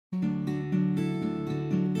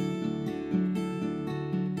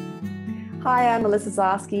Hi, I'm Melissa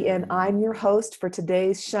Zoske, and I'm your host for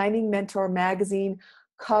today's Shining Mentor Magazine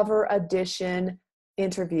cover edition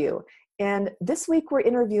interview. And this week we're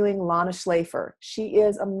interviewing Lana Shlafer. She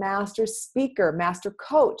is a master speaker, master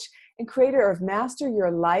coach, and creator of Master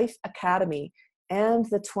Your Life Academy and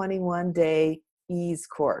the 21-day Ease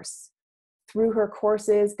course. Through her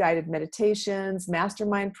courses, guided meditations,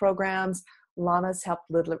 mastermind programs, Lana's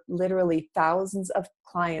helped literally thousands of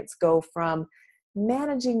clients go from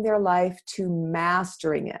managing their life to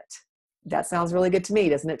mastering it. That sounds really good to me,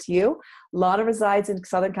 doesn't it to you? Lana resides in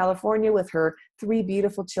Southern California with her 3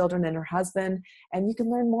 beautiful children and her husband, and you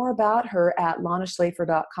can learn more about her at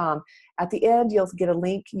lanashlafer.com. At the end, you'll get a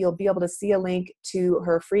link. You'll be able to see a link to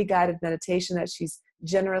her free guided meditation that she's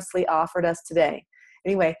generously offered us today.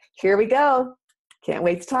 Anyway, here we go. Can't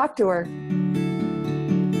wait to talk to her.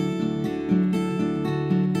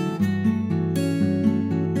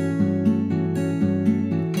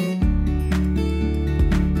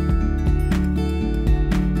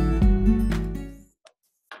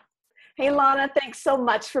 Hey, Lana, thanks so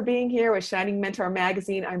much for being here with Shining Mentor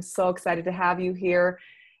Magazine. I'm so excited to have you here.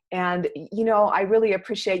 And, you know, I really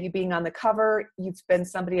appreciate you being on the cover. You've been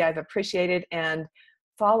somebody I've appreciated and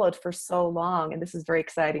followed for so long, and this is very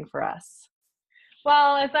exciting for us.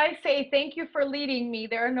 Well, as I say, thank you for leading me.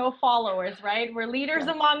 There are no followers, right? We're leaders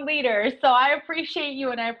among leaders. So I appreciate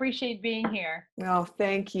you and I appreciate being here. Oh,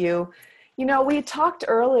 thank you. You know, we talked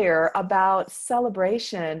earlier about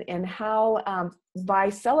celebration and how by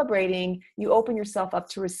celebrating, you open yourself up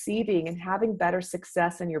to receiving and having better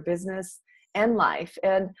success in your business and life.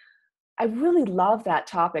 And I really love that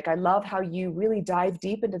topic. I love how you really dive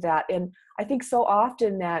deep into that. And I think so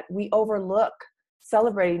often that we overlook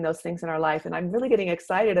celebrating those things in our life. And I'm really getting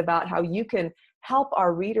excited about how you can help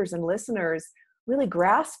our readers and listeners really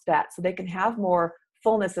grasp that so they can have more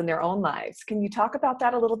fullness in their own lives. Can you talk about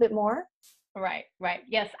that a little bit more? Right.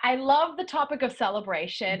 Yes, I love the topic of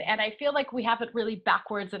celebration, and I feel like we have it really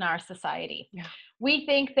backwards in our society. Yeah. We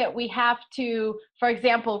think that we have to, for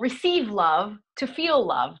example, receive love to feel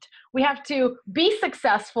loved. We have to be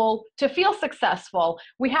successful to feel successful.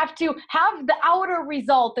 We have to have the outer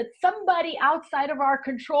result that somebody outside of our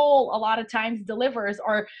control a lot of times delivers,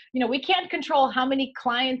 or, you know, we can't control how many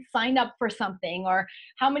clients sign up for something, or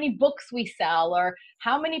how many books we sell, or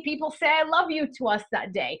how many people say I love you to us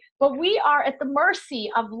that day. But we are at the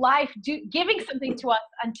mercy of life giving something to us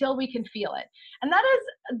until we can feel it. And that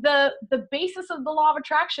is the basis of the law of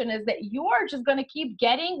attraction, is that you are just going to keep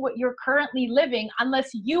getting what you're currently living unless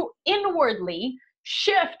you inwardly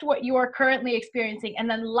shift what you are currently experiencing, and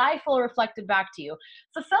then life will reflect it back to you.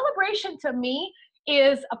 So celebration to me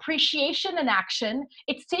is appreciation in action.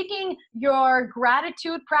 It's taking your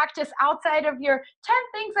gratitude practice outside of your 10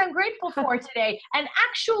 things I'm grateful for today and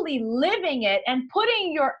actually living it and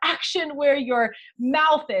putting your action where your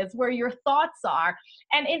mouth is, where your thoughts are,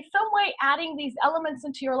 and in some way adding these elements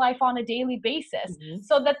into your life on a daily basis,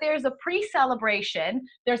 so that there's a pre-celebration,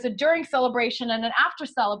 there's a during celebration, and an after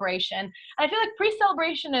celebration. And I feel like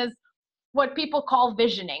pre-celebration is what people call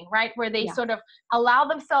visioning, right? Where they sort of allow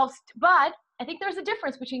themselves but I think there's a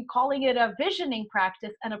difference between calling it a visioning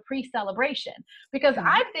practice and a pre-celebration, because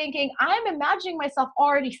I'm thinking, I'm imagining myself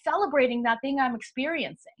already celebrating that thing I'm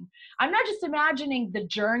experiencing. I'm not just imagining the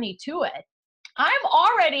journey to it. I'm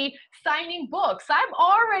already signing books. I'm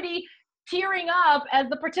already tearing up as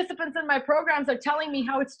the participants in my programs are telling me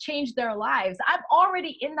how it's changed their lives. I'm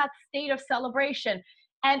already in that state of celebration.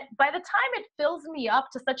 And by the time it fills me up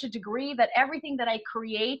to such a degree that everything that I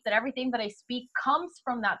create, that everything that I speak comes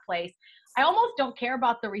from that place, I almost don't care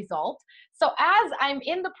about the result. So as I'm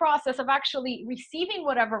in the process of actually receiving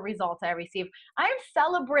whatever results I receive, I'm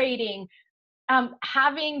celebrating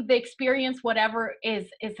having the experience, whatever is.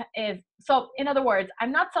 So in other words, I'm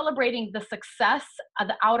not celebrating the success,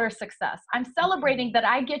 the outer success. I'm celebrating that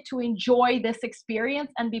I get to enjoy this experience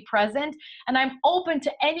and be present, and I'm open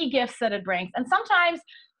to any gifts that it brings. And sometimes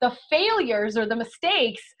the failures or the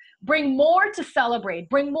mistakes bring more to celebrate,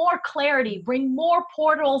 bring more clarity, bring more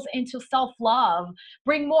portals into self-love,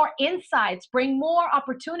 bring more insights, bring more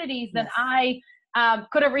opportunities than I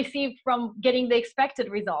could have received from getting the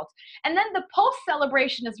expected results. And then the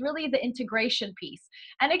post-celebration is really the integration piece.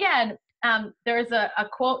 And again, there's a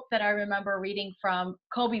quote that I remember reading from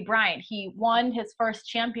Kobe Bryant. He won his first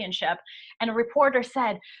championship, and a reporter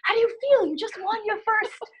said, "How do you feel? You just won your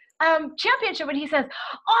first championship." And he says,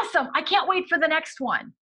 "Awesome, I can't wait for the next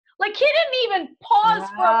one." Like, he didn't even pause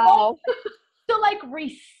for a moment to like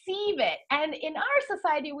receive it. And in our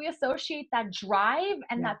society, we associate that drive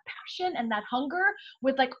and that passion and that hunger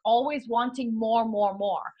with like always wanting more, more,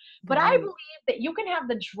 more. But I Right. believe that you can have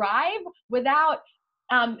the drive without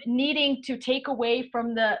needing to take away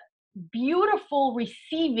from the beautiful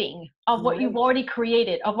receiving of what you've Right. already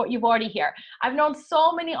created, of what you've already here. I've known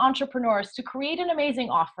so many entrepreneurs to create an amazing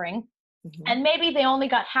offering, Mhm. and maybe they only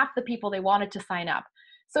got half the people they wanted to sign up.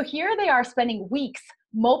 So here they are spending weeks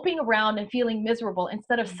moping around and feeling miserable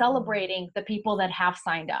instead of Mhm. celebrating the people that have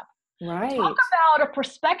signed up. Talk Right. about a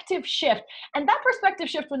perspective shift. And that perspective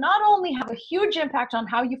shift will not only have a huge impact on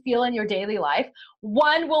how you feel in your daily life,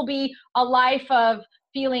 one will be a life of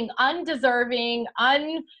feeling undeserving,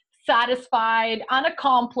 unsatisfied,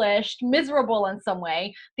 unaccomplished, miserable in some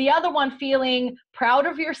way. The other one feeling proud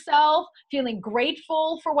of yourself, feeling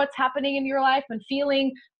grateful for what's happening in your life, and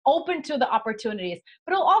feeling open to the opportunities.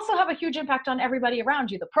 But it'll also have a huge impact on everybody around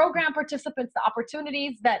you, the program participants, the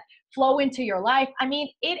opportunities that flow into your life. I mean,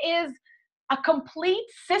 it is a complete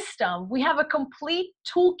system. We have a complete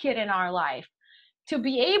toolkit in our life to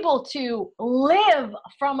be able to live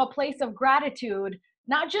from a place of gratitude,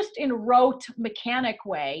 not just in rote mechanic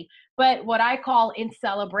way, but what I call in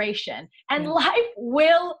celebration. And Yeah. life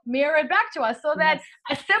will mirror it back to us, so that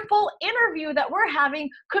Yes. a simple interview that we're having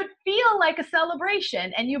could feel like a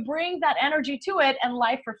celebration, and you bring that energy to it and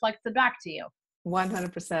life reflects it back to you.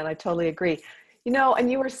 100%. I totally agree. You know,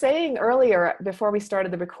 and you were saying earlier before we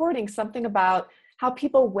started the recording something about how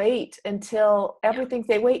people wait until everything,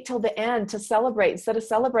 they wait till the end to celebrate instead of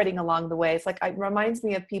celebrating along the way. It's like, it reminds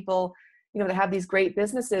me of people, you know, that have these great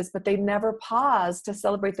businesses, but they never pause to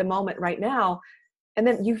celebrate the moment right now. And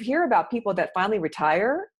then you hear about people that finally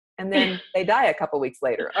retire and then they die a couple weeks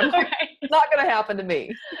later. I'm like, Right. it's not going to happen to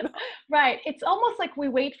me. Right. It's almost like we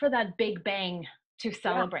wait for that big bang to Yeah.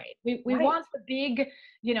 celebrate. We Right. want the big,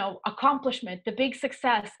 accomplishment, the big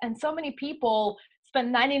success. And so many people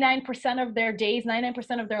spend 99% of their days,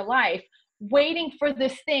 99% of their life waiting for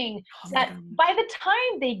this thing Oh my that by gosh. the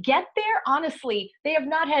time they get there, honestly, they have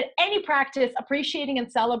not had any practice appreciating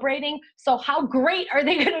and celebrating. So how great are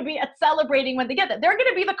they going to be at celebrating when they get there? They're going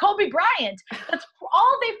to be the Kobe Bryant. That's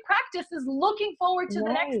all they've practiced, is looking forward to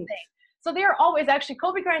the next Right. thing. So they're always, actually,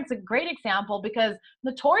 Kobe Bryant's a great example, because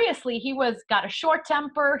notoriously he got a short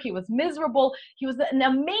temper. He was miserable. He was an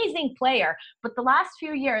amazing player. But the last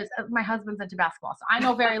few years, my husband's into basketball, so I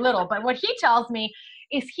know very little. But what he tells me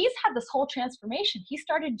is he's had this whole transformation. He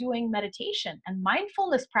started doing meditation and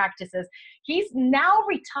mindfulness practices. He's now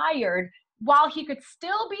retired while he could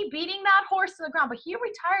still be beating that horse to the ground. But he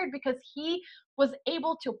retired because he was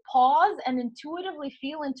able to pause and intuitively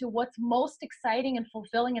feel into what's most exciting and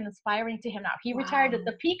fulfilling and inspiring to him now. He retired at Wow.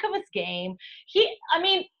 the peak of his game. I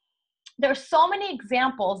mean, there's so many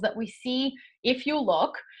examples that we see, if you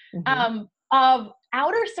look, Hmm. of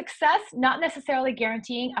outer success not necessarily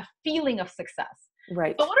guaranteeing a feeling of success.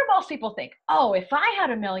 Right. But what do most people think? Oh, if I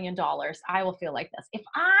had $1 million, I will feel like this. If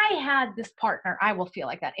I had this partner, I will feel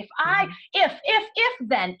like that. Mhm. If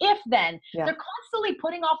then, Yeah. they're constantly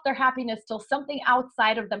putting off their happiness till something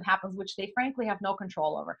outside of them happens, which they frankly have no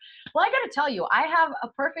control over. Well, I got to tell you, I have a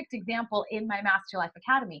perfect example in my Master Life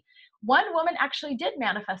Academy. One woman actually did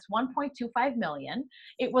manifest 1.25 million.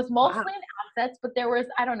 It was Wow. mostly in assets, but there was,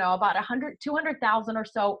 I don't know, about 200,000 or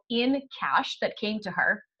so in cash that came to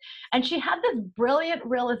her. And she had this brilliant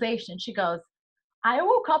realization. She goes, I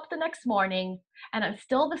woke up the next morning and I'm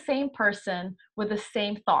still the same person with the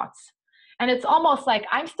same thoughts. And it's almost like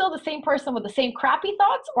I'm still the same person with the same crappy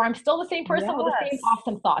thoughts, or I'm still the same person with the same Yes.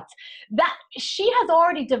 awesome thoughts. That she has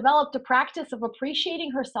already developed a practice of appreciating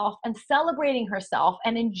herself and celebrating herself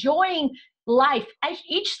and enjoying life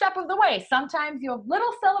each step of the way. Sometimes you have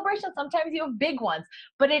little celebrations, sometimes you have big ones,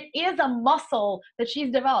 but it is a muscle that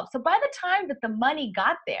she's developed. So by the time that the money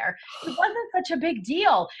got there, it wasn't such a big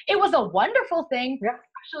deal. It was a wonderful thing. Yeah.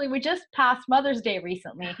 Actually, we just passed Mother's Day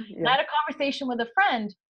recently, and I Yeah. had a conversation with a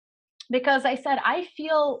friend, because I said, I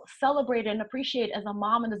feel celebrated and appreciated as a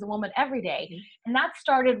mom and as a woman every day. Mhm. And that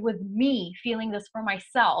started with me feeling this for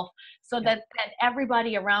myself, so Yeah. that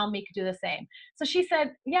everybody around me could do the same. So she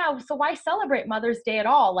said, yeah, so why celebrate Mother's Day at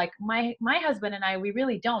all? Like my husband and I, we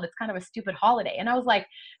really don't. It's kind of a stupid holiday. And I was like,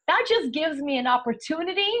 that just gives me an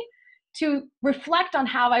opportunity to reflect on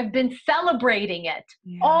how I've been celebrating it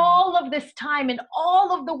Yeah. all of this time, and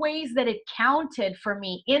all of the ways that it counted for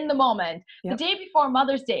me in the moment. The Yep. day before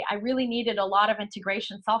Mother's Day, I really needed a lot of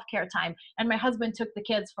integration, self-care time. And my husband took the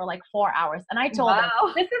kids for like 4 hours. And I told him,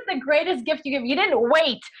 Wow. this is the greatest gift you give. You didn't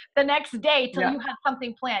wait the next day till Yeah. you had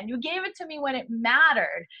something planned. You gave it to me when it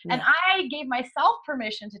mattered. And Yeah. I gave myself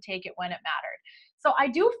permission to take it when it mattered. So I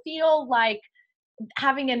do feel like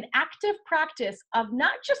having an active practice of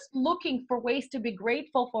not just looking for ways to be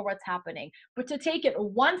grateful for what's happening, but to take it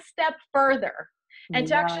one step further and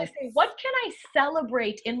to actually Yes. say, what can I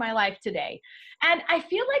celebrate in my life today? And I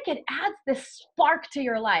feel like it adds this spark to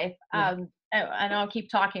your life. Yeah. I know I'll keep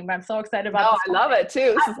talking, but I'm so excited about No, this. I love it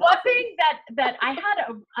too. This is One awesome. thing that I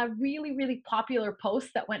had a really, really popular post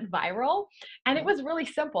that went viral, and it was really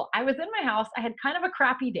simple. I was in my house. I had kind of a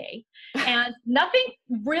crappy day and nothing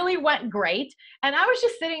really went great. And I was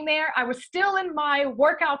just sitting there. I was still in my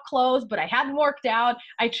workout clothes, but I hadn't worked out.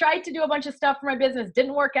 I tried to do a bunch of stuff for my business,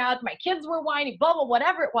 didn't work out. My kids were whining, blah, blah,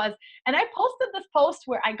 whatever it was. And I posted this post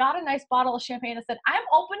where I got a nice bottle of champagne and said, I'm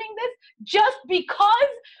opening this just because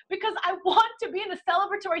I want to be in a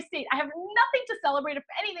celebratory state. I have nothing to celebrate. If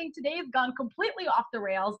anything, today has gone completely off the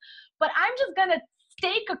rails, but I'm just going to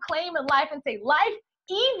stake a claim in life and say, life,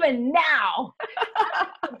 even now.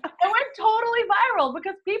 It went totally viral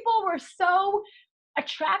because people were so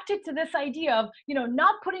attracted to this idea of,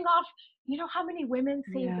 not putting off, how many women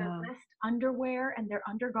save their best underwear and their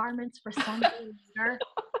undergarments for someday later?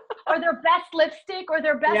 Or their best lipstick or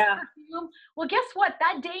their best perfume. Well, guess what?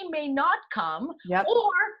 That day may not come. Yep.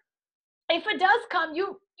 Or if it does come,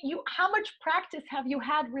 you how much practice have you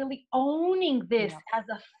had really owning this as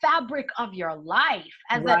a fabric of your life,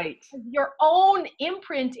 as your own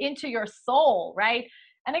imprint into your soul, right?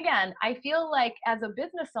 And again, I feel like as a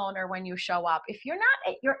business owner, when you show up, if you're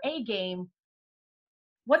not at your A game,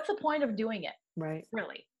 what's the point of doing it? Right.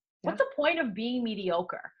 Really? What's the point of being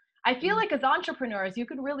mediocre? I feel like as entrepreneurs, you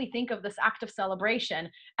can really think of this act of celebration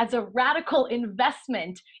as a radical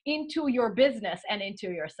investment into your business and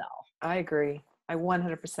into yourself. I agree. I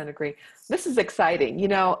 100% agree. This is exciting.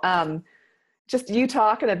 Just you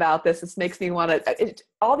talking about this makes me want to,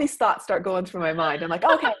 all these thoughts start going through my mind. I'm like,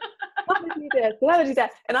 okay, I'm going to do this, I'm going to do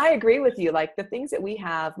that. And I agree with you. Like the things that we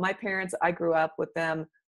have, my parents, I grew up with them,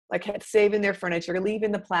 like saving their furniture,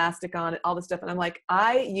 leaving the plastic on it, all this stuff. And I'm like,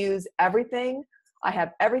 I use everything. I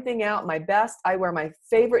have everything out, my best. I wear my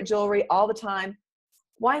favorite jewelry all the time.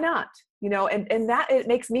 Why not? And that it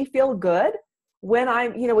makes me feel good when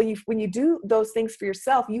I'm, when you do those things for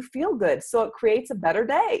yourself, you feel good. So it creates a better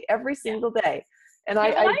day every single day. And I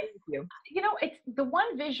agree with you. It's the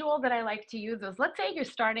one visual that I like to use is, let's say you're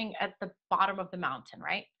starting at the bottom of the mountain,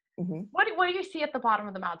 right? Mm-hmm. What do you see at the bottom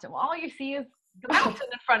of the mountain? Well, all you see is the mountain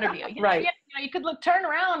in front of you. Right. You could turn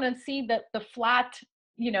around and see the flat,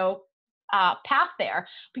 path there,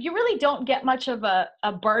 but you really don't get much of a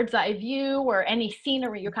bird's eye view or any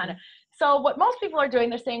scenery. You're kind of, so what most people are doing,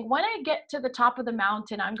 they're saying, when I get to the top of the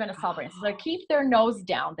mountain, I'm going to celebrate. So they keep their nose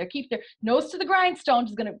down. They keep their nose to the grindstone,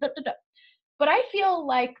 just going to, but I feel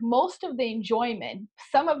like most of the enjoyment,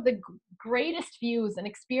 some of the greatest views and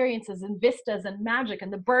experiences and vistas and magic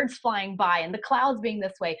and the birds flying by and the clouds being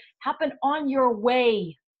this way happen on your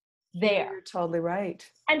way there. You're totally right.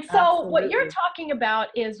 And so what you're talking about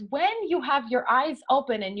is when you have your eyes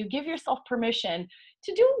open and you give yourself permission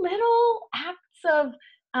to do little acts of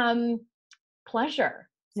pleasure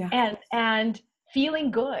and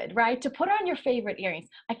feeling good, right? To put on your favorite earrings.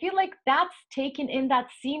 I feel like that's taken in that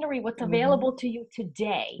scenery, what's available to you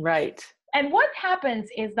today. Right. And what happens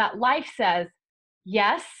is that life says,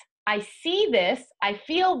 yes, I see this, I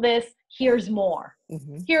feel this, here's more.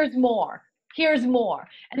 Here's more. Here's more.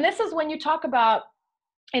 And this is when you talk about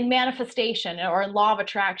in manifestation or in law of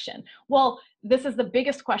attraction. Well, this is the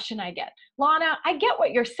biggest question I get. Lana, I get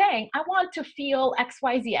what you're saying. I want to feel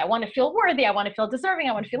XYZ. I want to feel worthy. I want to feel deserving.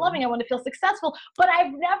 I want to feel loving. I want to feel successful, but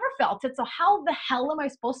I've never felt it. So how the hell am I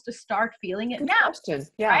supposed to start feeling it Good now? question.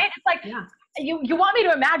 Yeah. Right? It's like, you want me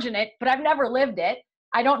to imagine it, but I've never lived it.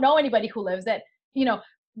 I don't know anybody who lives it.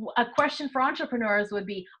 A question for entrepreneurs would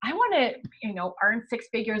be, I want to, earn 6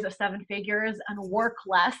 figures or 7 figures and work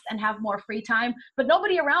less and have more free time, but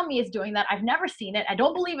nobody around me is doing that. I've never seen it. I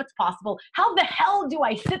don't believe it's possible. How the hell do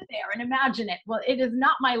I sit there and imagine it? Well, it is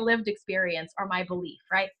not my lived experience or my belief,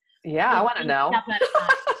 right? Yeah, I want to know.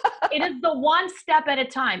 It is the one step at a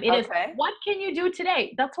time. It is, what can you do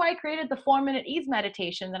today? That's why I created the 4-minute ease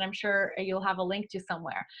meditation that I'm sure you'll have a link to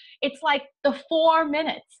somewhere. It's like the 4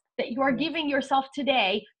 minutes that you are giving yourself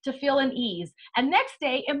today to feel an ease. And next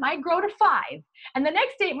day, it might grow to 5. And the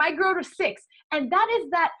next day, it might grow to 6. And that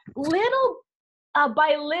is that little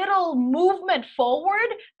by little movement forward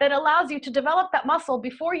that allows you to develop that muscle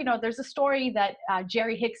before, there's a story that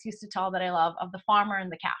Jerry Hicks used to tell that I love of the farmer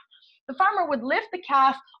and the calf. The farmer would lift the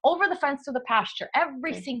calf over the fence to the pasture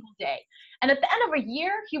every single day. And at the end of a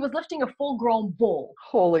year, he was lifting a full-grown bull.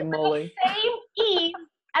 Holy moly. The same ease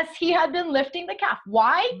as he had been lifting the calf.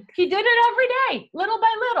 Why? He did it every day, little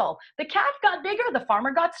by little. The calf got bigger, the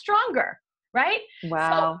farmer got stronger. right? So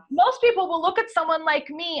Wow. most people will look at someone like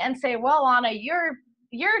me and say, well, Anna,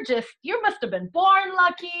 you must have been born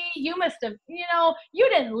lucky. You must have, you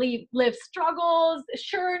didn't live struggles.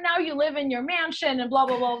 Sure, now you live in your mansion and blah,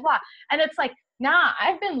 blah, blah, blah. And it's like, nah,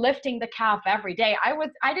 I've been lifting the calf every day.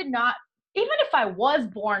 I did not, even if I was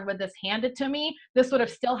born with this handed to me, this would have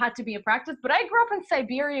still had to be a practice. But I grew up in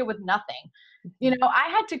Siberia with nothing. I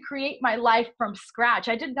had to create my life from scratch.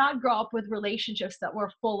 I did not grow up with relationships that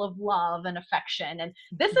were full of love and affection. And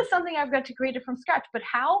this is something I've got to create it from scratch. But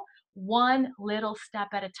how? One little step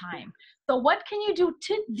at a time. So what can you do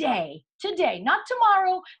today? Today, not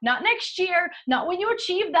tomorrow, not next year, not when you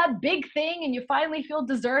achieve that big thing and you finally feel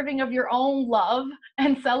deserving of your own love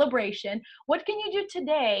and celebration. What can you do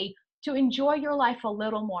today to enjoy your life a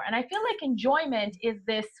little more? And I feel like enjoyment is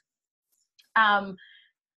this,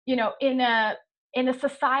 in a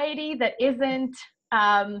society that isn't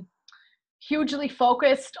hugely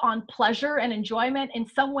focused on pleasure and enjoyment. In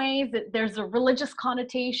some ways, there's a religious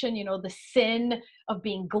connotation, the sin of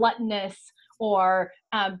being gluttonous or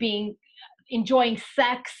enjoying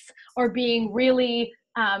sex or being really,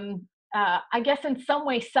 I guess in some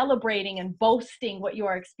way celebrating and boasting what you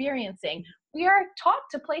are experiencing. We are taught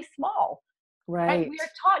to play small. Right. We are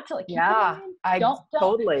taught to keep it in.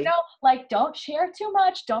 Totally. Don't share too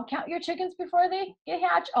much. Don't count your chickens before they get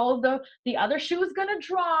hatched. Oh, the other shoe is gonna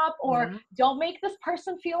drop, or don't make this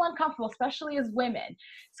person feel uncomfortable, especially as women.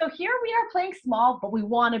 So here we are playing small, but we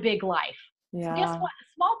want a big life. Yeah. Guess what? A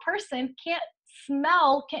small person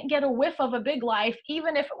can't get a whiff of a big life,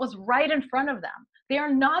 even if it was right in front of them. They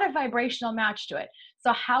are not a vibrational match to it.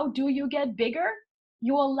 So how do you get bigger?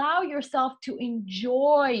 You allow yourself to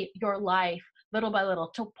enjoy your life little by little,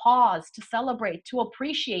 to pause, to celebrate, to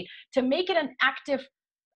appreciate, to make it an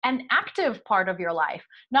active part of your life,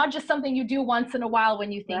 not just something you do once in a while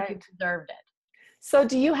when you think you deserved it. So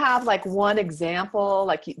do you have like one example,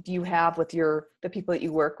 like do you have with the people that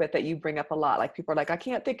you work with that you bring up a lot? Like people are like, I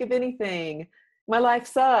can't think of anything. My life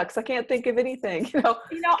sucks. I can't think of anything.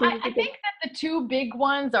 I think that the two big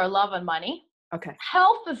ones are love and money. Okay.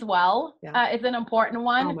 Health as well is an important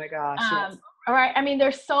one. Oh my gosh. Yes. All right. I mean,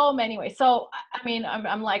 there's so many ways. So, I mean,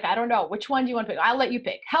 I'm like, I don't know. Which one do you want to pick? I'll let you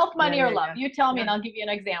pick. Health, money, or love. You tell me and I'll give you an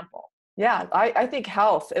example. Yeah, I think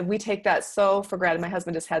health, and we take that so for granted. My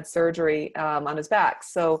husband just had surgery on his back.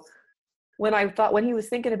 So when he was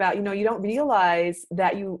thinking about, you don't realize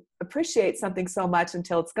that you appreciate something so much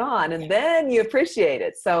until it's gone, and then you appreciate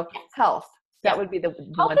it. So health, that would be the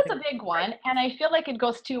health is a big one. And I feel like it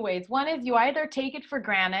goes two ways. One is you either take it for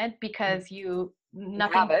granted because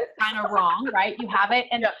nothing's kind of wrong, right? You have it.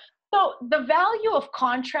 And so the value of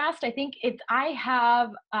contrast, I think I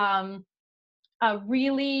have a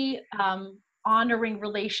really honoring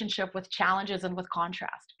relationship with challenges and with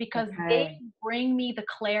contrast, because they bring me the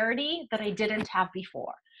clarity that I didn't have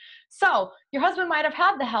before. So your husband might have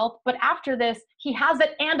had the health, but after this, he has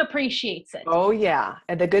it and appreciates it. Oh yeah.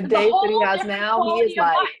 And the good days that he has now, he is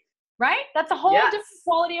like, right? That's a whole different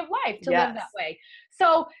quality of life to live that way.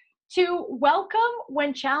 So to welcome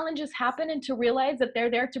when challenges happen and to realize that they're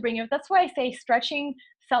there to bring you. That's why I say stretching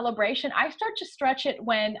celebration. I start to stretch it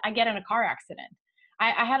when I get in a car accident.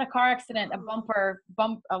 I had a car accident, a bump,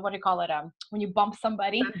 what do you call it? When you bump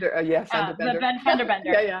somebody. Fender bender. The fender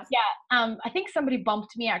bender. Yeah. I think somebody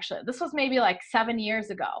bumped me actually. This was maybe like 7 years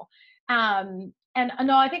ago. And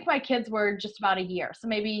no, I think my kids were just about a year. So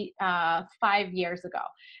maybe 5 years ago.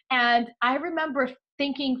 And I remember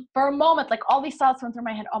thinking for a moment, like all these thoughts went through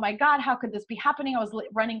my head. Oh my God, how could this be happening? I was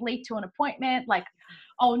running late to an appointment. Like,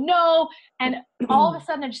 oh no. And all of a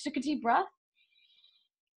sudden I just took a deep breath.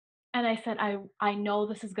 And I said, I know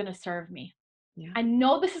this is going to serve me. Yeah. I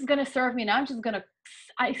know this is going to serve me. And I'm just going to,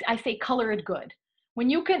 I say, color it good. When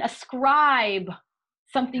you can ascribe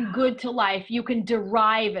something good to life, you can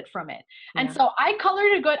derive it from it. And so I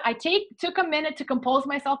colored it good. I took a minute to compose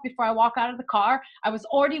myself before I walk out of the car. I was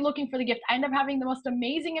already looking for the gift. I ended up having the most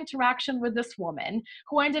amazing interaction with this woman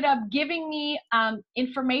who ended up giving me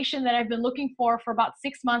information that I've been looking for about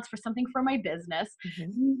 6 months for something for my business.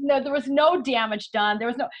 No, there was no damage done.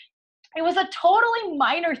 It was a totally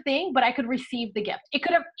minor thing, but I could receive the gift. It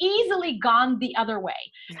could have easily gone the other way.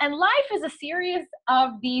 And life is a series of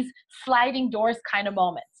these sliding doors kind of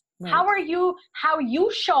moments. Right. How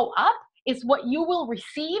you show up is what you will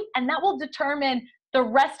receive, and that will determine the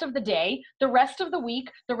rest of the day, the rest of the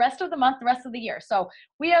week, the rest of the month, the rest of the year. So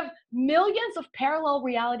we have millions of parallel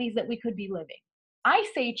realities that we could be living. I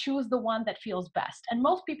say choose the one that feels best. And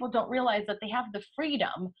most people don't realize that they have the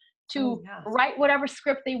freedom to write whatever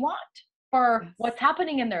script they want. for Yes. what's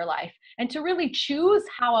happening in their life and to really choose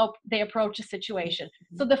how they approach a situation.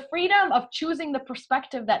 Mm-hmm. So the freedom of choosing the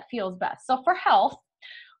perspective that feels best. So for health,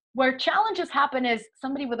 where challenges happen is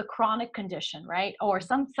somebody with a chronic condition, right? Or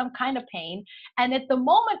some kind of pain. And at the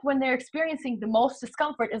moment when they're experiencing the most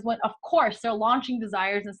discomfort is when, of course, they're launching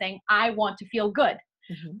desires and saying, I want to feel good.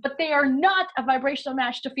 Mm-hmm. But they are not a vibrational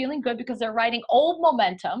match to feeling good because they're riding old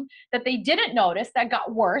momentum that they didn't notice that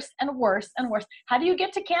got worse and worse and worse. How do you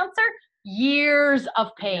get to cancer? Years of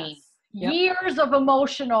pain. Yes. Yep. Years of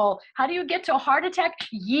emotional. How do you get to a heart attack?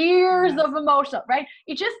 Years Yes. of emotional, right?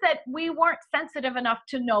 It's just that we weren't sensitive enough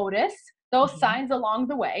to notice those Mm-hmm. signs along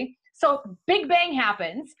the way. So big bang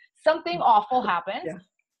happens, something awful happens. Yeah.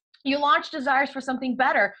 You launch desires for something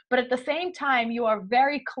better, but at the same time, you are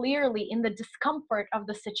very clearly in the discomfort of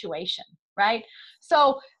the situation, right?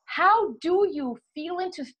 So how do you feel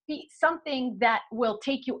into something that will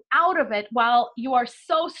take you out of it while you are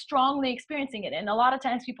so strongly experiencing it? And a lot of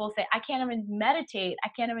times people say, I can't even meditate. I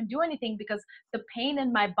can't even do anything because the pain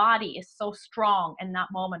in my body is so strong in that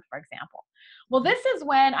moment, for example. Well, this is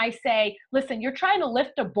when I say, listen, you're trying to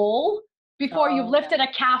lift a bull before you've lifted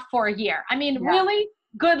a calf for a year. I mean, really?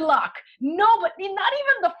 Good luck. Nobody, not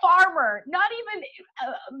even the farmer, not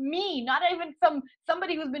even me, not even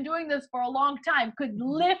somebody who's been doing this for a long time could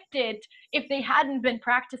lift it if they hadn't been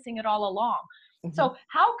practicing it all along. Mm-hmm. So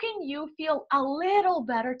how can you feel a little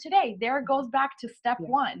better today? There it goes back to step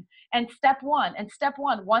one and step one and step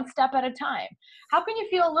one step at a time. How can you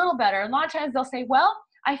feel a little better? And a lot of times they'll say, well,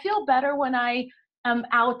 I feel better when I am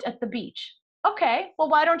out at the beach. Okay, well,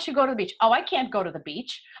 why don't you go to the beach? Oh, I can't go to the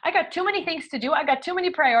beach. I got too many things to do. I got too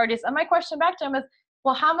many priorities. And my question back to them is,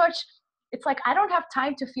 well, how much? It's like, I don't have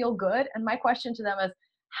time to feel good. And my question to them is,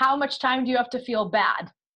 how much time do you have to feel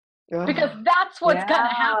bad? Because that's what's going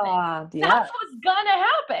to happen. That's what's going to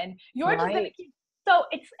happen. You're just going to keep. So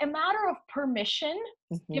it's a matter of permission,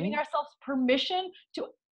 giving ourselves permission to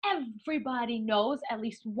everybody knows at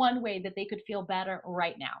least one way that they could feel better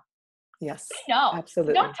right now. Yes. No,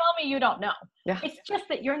 absolutely. Don't tell me you don't know. Yeah. It's just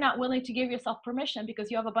that you're not willing to give yourself permission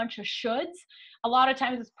because you have a bunch of shoulds. A lot of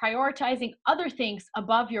times it's prioritizing other things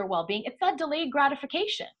above your well-being. It's that delayed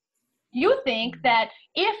gratification. You think that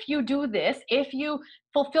if you do this, if you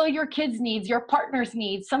fulfill your kids' needs, your partner's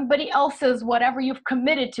needs, somebody else's, whatever you've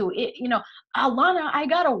committed to, Lana, I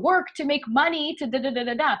got to work to make money to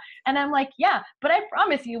da-da-da-da-da. And I'm like, yeah, but I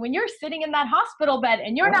promise you, when you're sitting in that hospital bed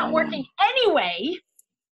and you're not working anyway,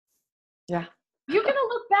 you're going to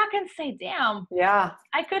look back and say, damn,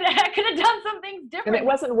 I could have done some things different. And it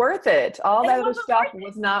wasn't worth it. All that other stuff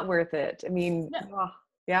was not worth it. I mean, right?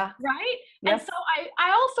 Yes. And so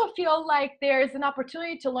I also feel like there's an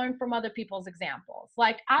opportunity to learn from other people's examples.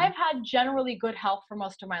 Like I've had generally good health for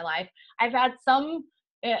most of my life. I've had some,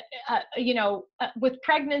 with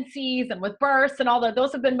pregnancies and with births and all that,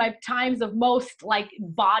 those have been my times of most like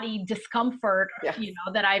body discomfort,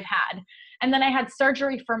 that I've had. And then I had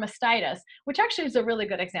surgery for mastitis, which actually is a really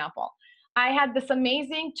good example. I had this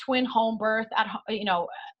amazing twin home birth at,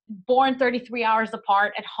 born 33 hours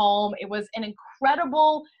apart at home. It was an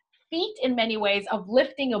incredible feat in many ways of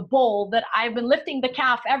lifting a bull that I've been lifting the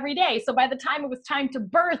calf every day. So by the time it was time to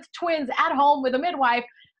birth twins at home with a midwife,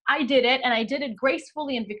 I did it, and I did it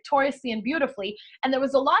gracefully and victoriously and beautifully. And there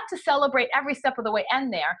was a lot to celebrate every step of the way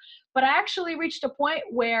and there. But I actually reached a point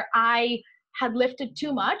where I had lifted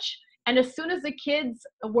too much. And as soon as the kids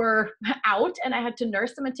were out and I had to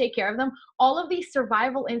nurse them and take care of them, all of these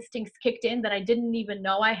survival instincts kicked in that I didn't even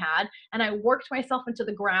know I had. And I worked myself into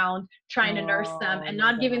the ground trying to nurse them and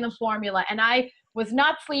not giving them formula. And I was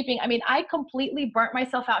not sleeping. I mean, I completely burnt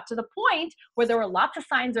myself out to the point where there were lots of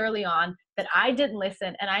signs early on that I didn't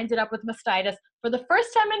listen. And I ended up with mastitis for the first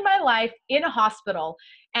time in my life in a hospital.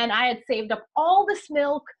 And I had saved up all this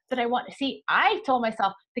milk that I want. See, I told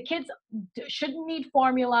myself the kids shouldn't need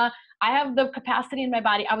formula. I have the capacity in my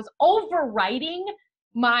body. I was overriding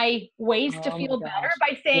my ways to feel better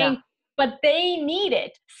by saying, but they need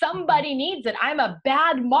it. Somebody needs it. I'm a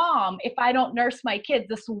bad mom if I don't nurse my kids.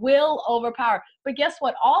 This will overpower. But guess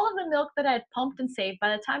what? All of the milk that I had pumped and saved, by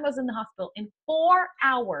the time I was in the hospital, in 4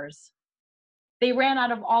 hours, they ran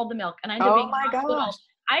out of all the milk. And I ended up being in the hospital.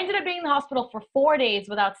 I ended up being in the hospital for 4 days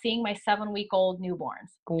without seeing my 7-week-old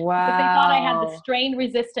newborns. Wow. Because they thought I had the strain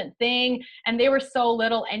resistant thing, and they were so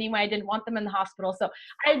little anyway. I didn't want them in the hospital. So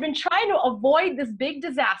I had been trying to avoid this big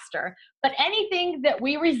disaster, but anything that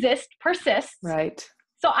we resist persists. Right.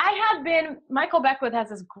 So I had been, Michael Beckwith has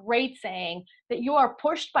this great saying that you are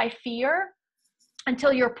pushed by fear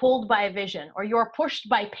until you're pulled by a vision, or you're pushed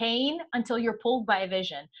by pain until you're pulled by a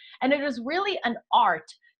vision. And it is really an art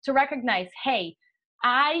to recognize, hey,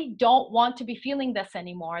 I don't want to be feeling this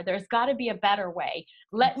anymore. There's got to be a better way.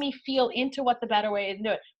 Let me feel into what the better way is and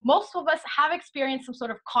do it. Most of us have experienced some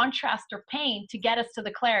sort of contrast or pain to get us to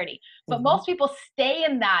the clarity, but most people stay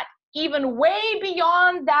in that even way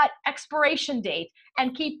beyond that expiration date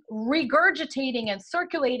and keep regurgitating and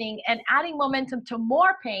circulating and adding momentum to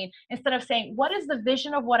more pain instead of saying, what is the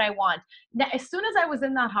vision of what I want? Now, as soon as I was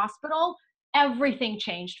in that hospital, everything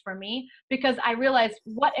changed for me because I realized,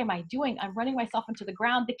 what am I doing? I'm running myself into the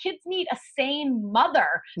ground. The kids need a sane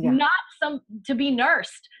mother, not to be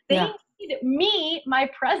nursed. They need me, my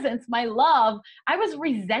presence, my love. I was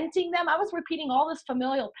resenting them. I was repeating all these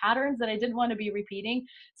familial patterns that I didn't want to be repeating.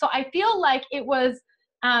 So I feel like it was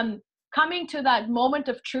coming to that moment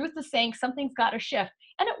of truth of saying something's got to shift.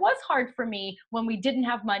 And it was hard for me when we didn't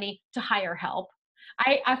have money to hire help.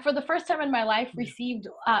 I for the first time in my life, received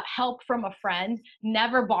help from a friend,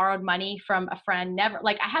 never borrowed money from a friend, never,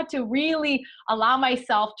 like I had to really allow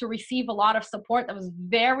myself to receive a lot of support that was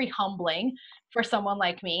very humbling for someone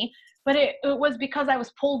like me. But it was because I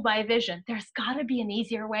was pulled by a vision. There's got to be an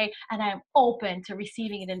easier way, and I'm open to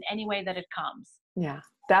receiving it in any way that it comes. Yeah,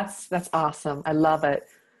 that's awesome. I love it.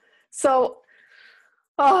 So,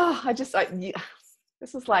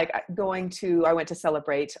 this is like I went to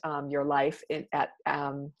celebrate your life at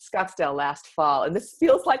Scottsdale last fall. And this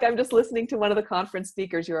feels like I'm just listening to one of the conference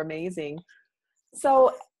speakers. You're amazing.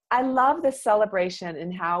 So I love this celebration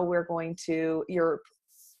and how you're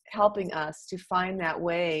helping us to find that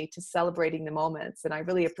way to celebrating the moments. And I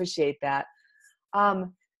really appreciate that.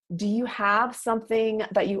 Do you have something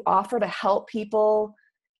that you offer to help people,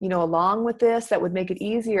 along with this, that would make it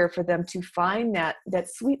easier for them to find that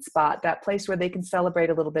sweet spot, that place where they can celebrate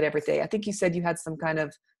a little bit every day? I think you said you had some kind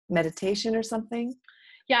of meditation or something.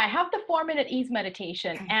 Yeah, I have the 4-minute ease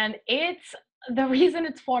meditation, and the reason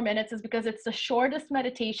it's 4 minutes is because it's the shortest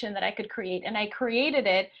meditation that I could create. And I created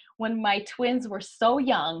it when my twins were so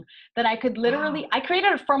young that I could literally, I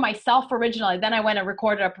created it for myself originally. Then I went and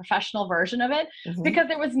recorded a professional version of it because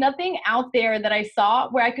there was nothing out there that I saw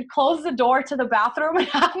where I could close the door to the bathroom and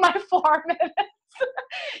have my 4 minutes.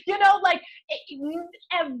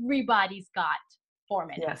 Everybody's got 4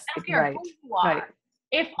 minutes. Yes, I don't care who you are. Right.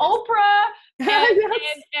 If Oprah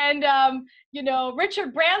and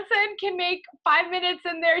Richard Branson can make 5 minutes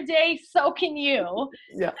in their day, so can you.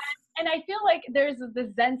 Yeah. And I feel like there's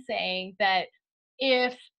the Zen saying that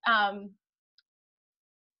if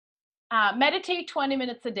meditate 20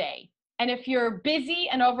 minutes a day, and if you're busy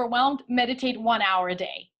and overwhelmed, meditate 1 hour a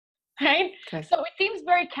day. Right? Okay. So it seems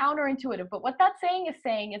very counterintuitive, but what that saying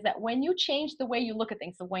is that when you change the way you look at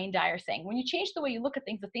things, the Wayne Dyer saying, when you change the way you look at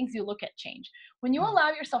things, the things you look at change. When you allow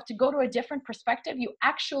yourself to go to a different perspective, you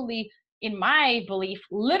actually, in my belief,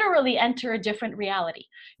 literally enter a different reality.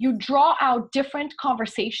 You draw out different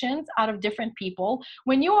conversations out of different people.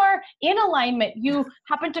 When you are in alignment, you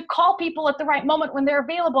happen to call people at the right moment when they're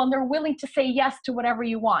available and they're willing to say yes to whatever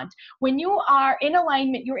you want. When you are in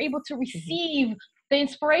alignment, you're able to receive the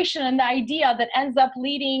inspiration and the idea that ends up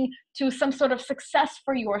leading to some sort of success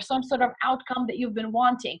for you or some sort of outcome that you've been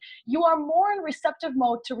wanting. You are more in receptive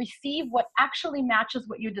mode to receive what actually matches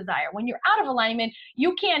what you desire. When you're out of alignment,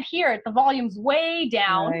 you can't hear it. The volume's way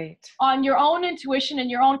down on your own intuition and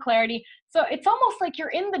your own clarity. So it's almost like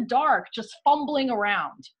you're in the dark, just fumbling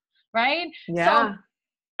around, right? Yeah. So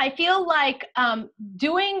I feel like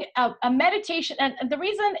doing a meditation, and the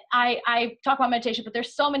reason I talk about meditation, but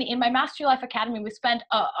there's so many, in my Mastery Life Academy, we spent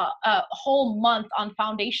a whole month on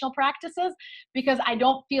foundational practices because I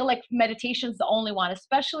don't feel like meditation is the only one,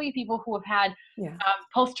 especially people who have had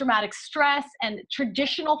post-traumatic stress, and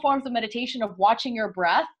traditional forms of meditation of watching your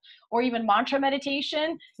breath or even mantra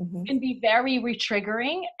meditation can be very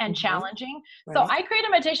retriggering and challenging. Right. So I create a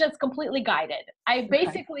meditation that's completely guided. I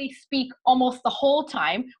basically speak almost the whole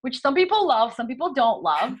time, which some people love, some people don't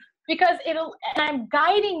love, because and I'm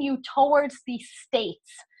guiding you towards these states.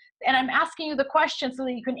 And I'm asking you the questions so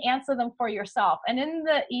that you can answer them for yourself. And in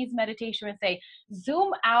the ease meditation, we say,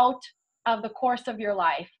 zoom out of the course of your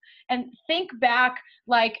life and think back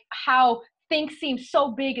like how things seem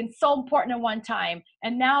so big and so important at one time,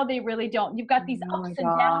 and now they really don't. You've got these ups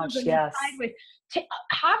and downs and sideways. To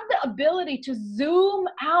have the ability to zoom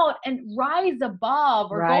out and rise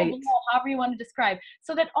above or go below, however you want to describe,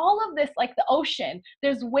 so that all of this, like the ocean,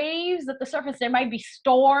 there's waves at the surface, there might be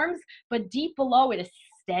storms, but deep below it is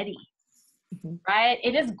steady, right?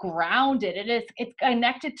 It is grounded. It's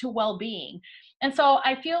connected to well-being. And so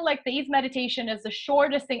I feel like the ease meditation is the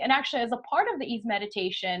shortest thing. And actually, as a part of the ease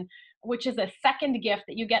meditation, which is a second gift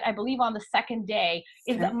that you get, I believe, on the second day,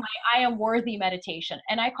 is Okay. my I am worthy meditation.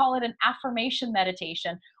 And I call it an affirmation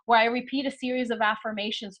meditation, where I repeat a series of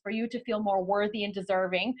affirmations for you to feel more worthy and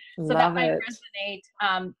deserving. So that Love might it.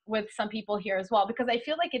 resonate with some people here as well, because I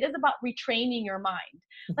feel like it is about retraining your mind.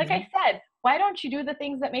 Like Mhm. I said, why don't you do the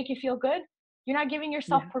things that make you feel good? You're not giving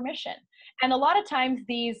yourself Yeah. permission. And a lot of times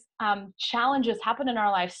these challenges happen in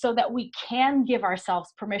our lives so that we can give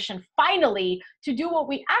ourselves permission finally to do what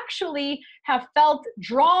we actually have felt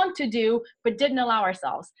drawn to do, but didn't allow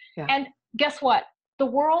ourselves. Yeah. And guess what? The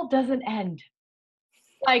world doesn't end.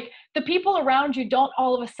 Like, the people around you don't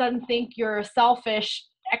all of a sudden think you're selfish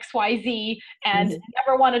XYZ and Mhm.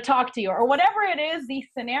 never want to talk to you, or whatever it is, these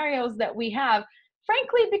scenarios that we have,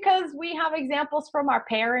 frankly, because we have examples from our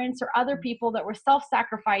parents or other people that were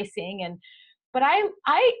self-sacrificing. And but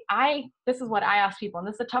I this is what I ask people, and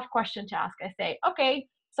this is a tough question to ask. I say, okay,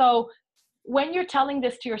 so when you're telling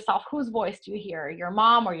this to yourself, whose voice do you hear? Your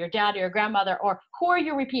mom or your dad or your grandmother, or who are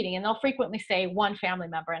you repeating? And they'll frequently say one family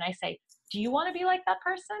member. And I say, do you want to be like that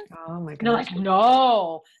person? Oh my And they're gosh. like,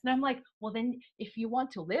 no. And I'm like, well, then if you want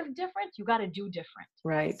to live different, you got to do different.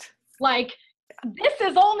 Right. Like, this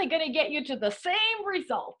is only going to get you to the same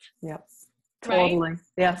result, Yep. right? Totally.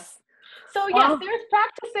 Yes. So yes, Oh. there's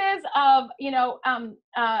practices of,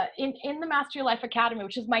 in the Master Your Life Academy,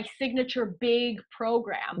 which is my signature big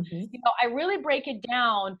program. Mhm. I really break it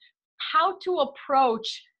down how to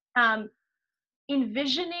approach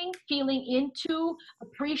envisioning, feeling into,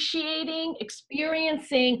 appreciating,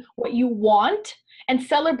 experiencing what you want, and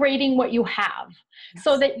celebrating what you have,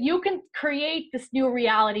 so Yes. that you can create this new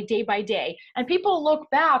reality day by day. And people look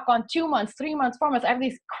back on 2 months, 3 months, 4 months. I have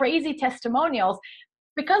these crazy testimonials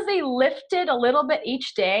because they lifted a little bit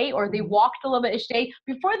each day, or they Mhm. walked a little bit each day.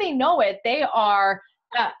 Before they know it, they are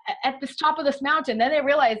at this top of this mountain. Then they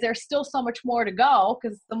realize there's still so much more to go,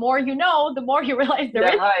 because the more you know, the more you realize there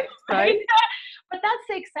Yeah. is, Right. right? Right. But that's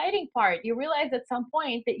the exciting part. You realize at some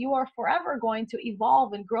point that you are forever going to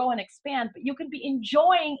evolve and grow and expand, but you can be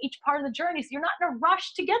enjoying each part of the journey. So you're not in a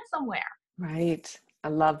rush to get somewhere. Right. I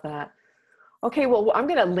love that. Okay, well, I'm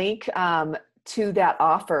going to link to that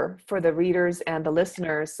offer for the readers and the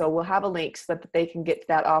listeners. So we'll have a link so that they can get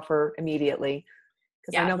that offer immediately,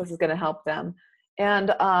 because I Yes. know this is going to help them.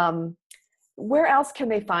 And where else can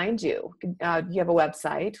they find you? You have a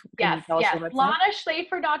website. Can you Yes, tell us yes. your website?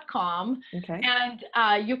 LanaShlafer.com. Okay.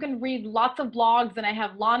 And you can read lots of blogs, and I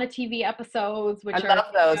have Lana TV episodes, I which are,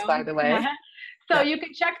 love those, by the way. so Yeah. you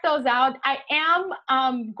can check those out. I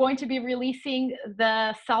am going to be releasing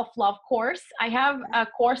the self-love course. I have a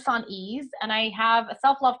course on ease, and I have a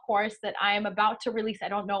self-love course that I am about to release. I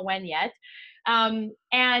don't know when yet.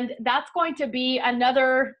 And that's going to be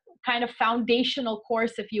another kind of foundational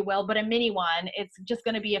course, if you will, but a mini one. It's just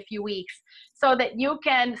going to be a few weeks, so that you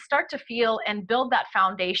can start to feel and build that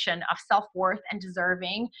foundation of self-worth and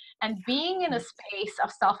deserving, and being in a space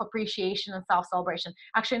of self-appreciation and self-celebration.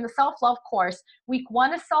 Actually, in the self-love course, week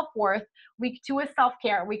 1 is self-worth, week 2 is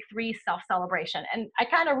self-care, week 3 is self-celebration. And I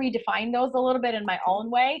kind of redefine those a little bit in my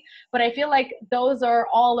own way, but I feel like those are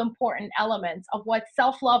all important elements of what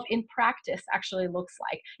self-love in practice actually looks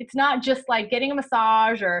like. It's not just like getting a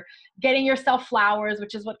massage or getting yourself flowers,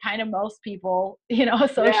 which is what kind of most people,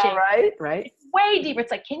 associate. Yeah, right, right. It's way deeper.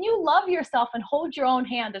 It's like, can you love yourself and hold your own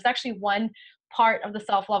hand? There's actually one part of the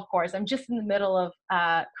self-love course. I'm just in the middle of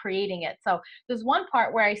creating it. So there's one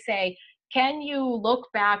part where I say, can you look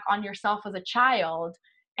back on yourself as a child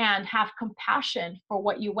and have compassion for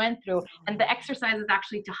what you went through? And the exercise is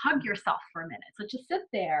actually to hug yourself for a minute. So just sit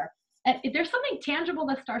there. And if there's something tangible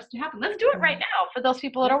that starts to happen, let's do it right now for those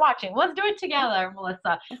people that are watching. Let's do it together,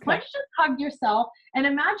 Melissa. Why don't you just hug yourself and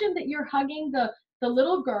imagine that you're hugging the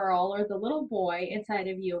little girl or the little boy inside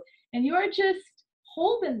of you, and you are just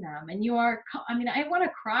holding them, and you are, I want to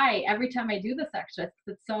cry every time I do this exercise.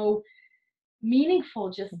 It's so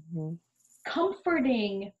meaningful, just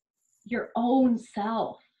comforting your own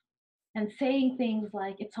self and saying things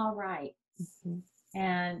like, it's all right.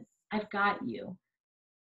 And I've got you.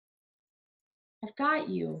 I've got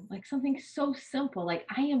you. Like something so simple, like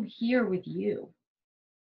I am here with you.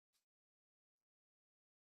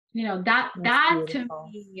 That to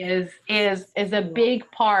me is a big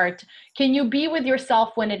part. Can you be with yourself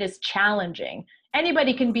when it is challenging?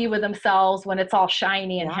 Anybody can be with themselves when it's all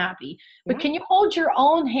shiny and happy. But can you hold your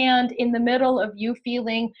own hand in the middle of you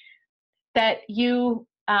feeling that you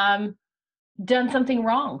done something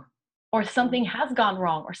wrong, or something has gone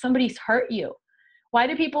wrong, or somebody's hurt you? Why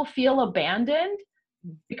do people feel abandoned?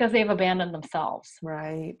 Because they've abandoned themselves.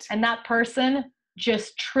 Right. And that person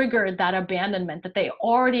just triggered that abandonment that they've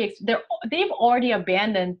already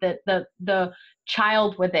abandoned the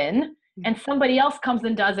child within, and somebody else comes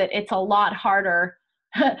and does it, it's a lot harder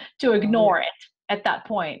to ignore it at that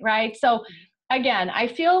point, right? So again, I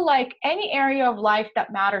feel like any area of life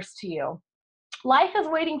that matters to you, life is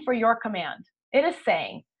waiting for your command. It is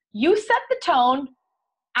saying, you set the tone,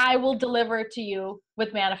 I will deliver it to you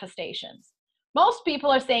with manifestations. Most people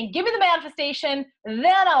are saying, give me the manifestation,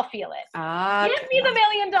 then I'll feel it. Give me the $1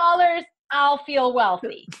 million, I'll feel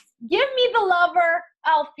wealthy. Give me the lover,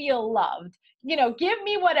 I'll feel loved. Give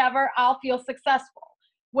me whatever, I'll feel successful.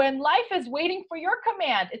 When life is waiting for your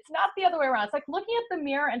command, it's not the other way around. It's like looking at the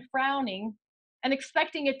mirror and frowning and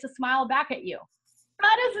expecting it to smile back at you.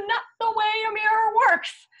 That is not the way a mirror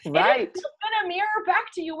works. Right. It is going to mirror back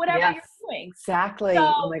to you whatever you're doing. Exactly.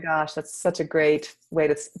 So, oh my gosh, that's such a great way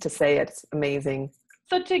to say it. It's amazing.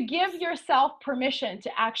 So to give yourself permission to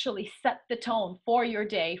actually set the tone for your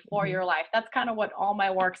day, for your life, that's kind of what all my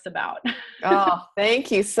work's about. Oh, thank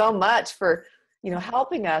you so much for,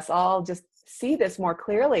 helping us all just see this more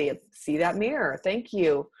clearly, see that mirror. Thank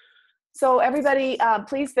you. So everybody,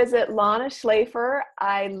 please visit Lana Shlafer.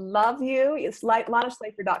 I love you. It's like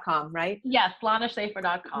lanashlafer.com, right? Yes,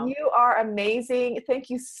 lanashlafer.com. You are amazing. Thank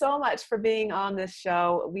you so much for being on this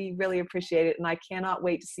show. We really appreciate it. And I cannot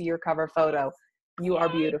wait to see your cover photo. You are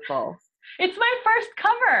beautiful. It's my first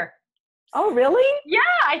cover. Oh, really? Yeah,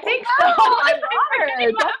 I think so. I'm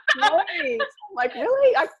honored. That's great. Like,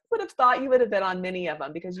 really? I would have thought you would have been on many of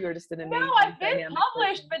them because you were just an amazing. No, I've been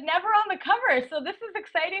published, but never on the cover. So this is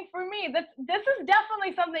exciting for me. This is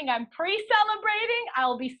definitely something I'm pre-celebrating.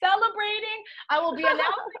 I'll be celebrating. I will be announcing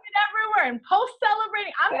it everywhere and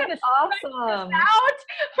post-celebrating. I'm going to stretch this out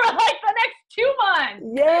for like the next 2 months.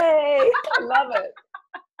 Yay. I love it.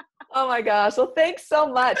 Oh my gosh. Well, thanks so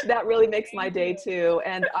much. That really makes my day too.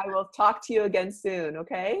 And I will talk to you again soon.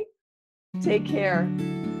 Okay. Take care.